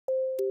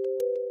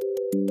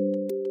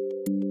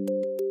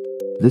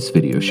This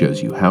video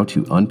shows you how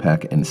to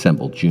unpack and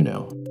assemble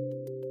Juno.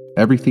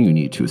 Everything you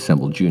need to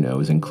assemble Juno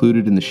is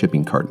included in the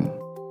shipping carton.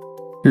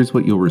 Here's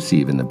what you'll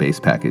receive in the base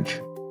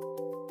package.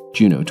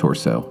 Juno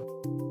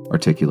torso,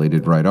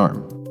 articulated right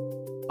arm,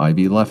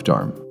 IV left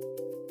arm,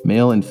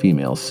 male and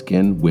female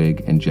skin,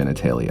 wig, and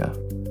genitalia,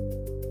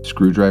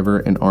 screwdriver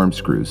and arm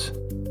screws,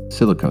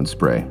 silicone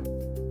spray,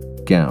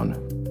 gown,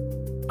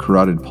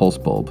 carotid pulse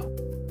bulb,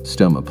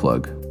 stoma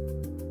plug,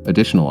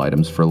 additional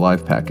items for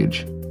live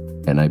package,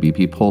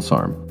 NIBP pulse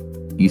arm,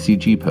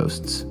 ECG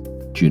posts,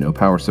 Juno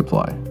power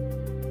supply.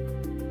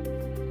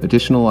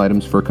 Additional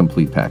items for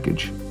complete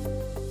package,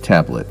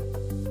 tablet,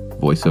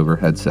 voiceover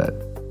headset.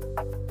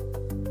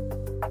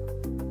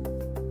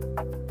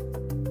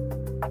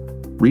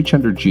 Reach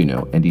under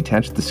Juno and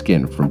detach the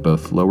skin from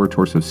both lower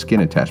torso skin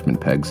attachment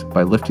pegs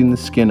by lifting the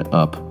skin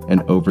up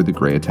and over the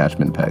gray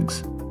attachment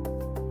pegs.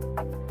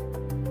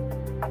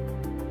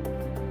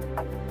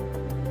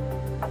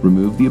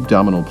 Remove the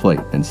abdominal plate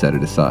and set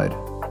it aside.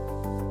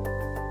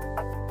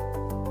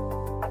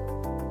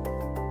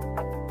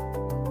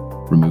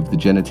 Remove the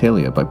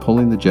genitalia by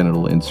pulling the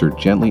genital insert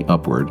gently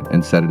upward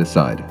and set it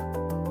aside.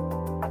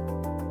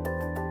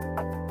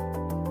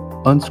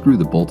 Unscrew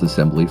the bolt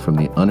assembly from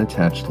the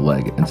unattached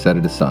leg and set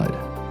it aside.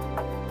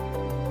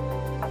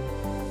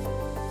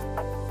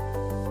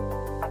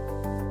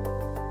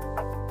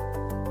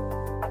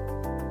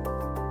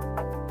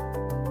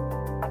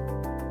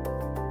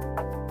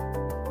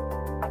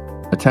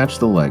 Attach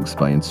the legs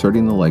by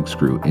inserting the leg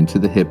screw into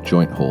the hip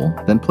joint hole,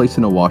 then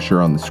placing a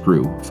washer on the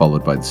screw,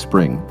 followed by the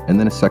spring, and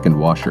then a second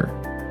washer.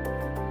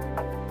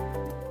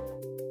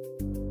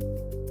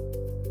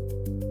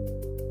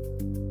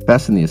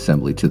 Fasten the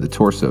assembly to the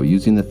torso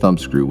using the thumb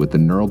screw with the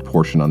knurled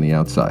portion on the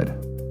outside.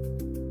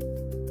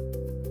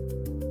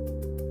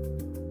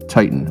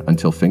 Tighten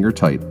until finger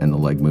tight and the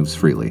leg moves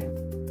freely.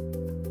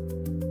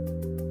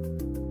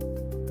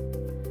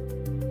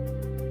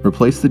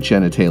 Replace the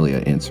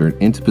genitalia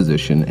insert into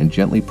position and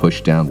gently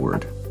push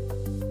downward.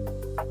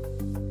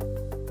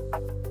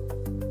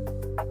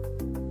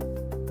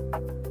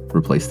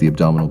 Replace the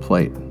abdominal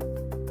plate.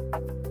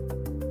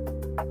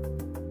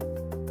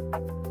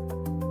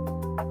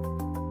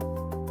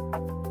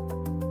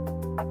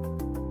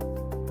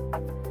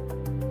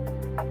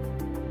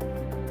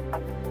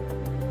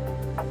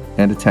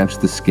 And attach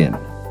the skin.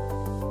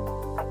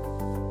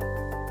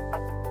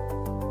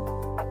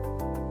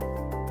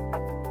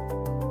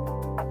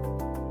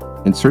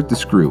 Insert the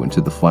screw into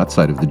the flat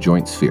side of the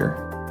joint sphere.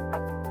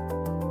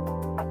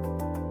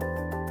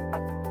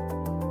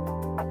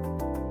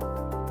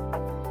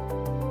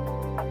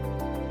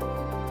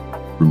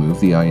 Remove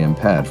the IM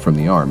pad from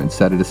the arm and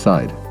set it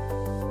aside.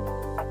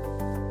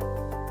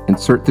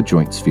 Insert the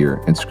joint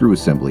sphere and screw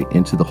assembly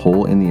into the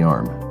hole in the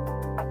arm.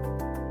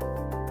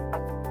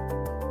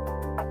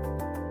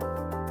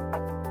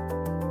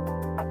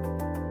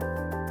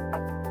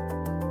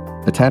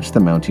 Attach the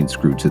mounting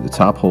screw to the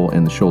top hole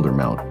in the shoulder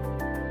mount.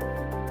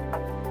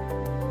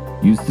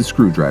 Use the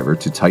screwdriver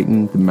to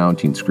tighten the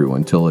mounting screw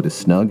until it is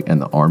snug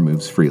and the arm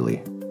moves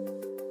freely.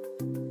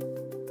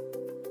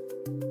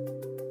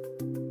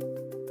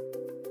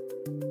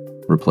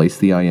 Replace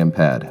the IM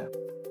pad.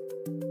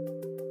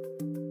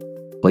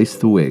 Place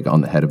the wig on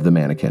the head of the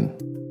mannequin.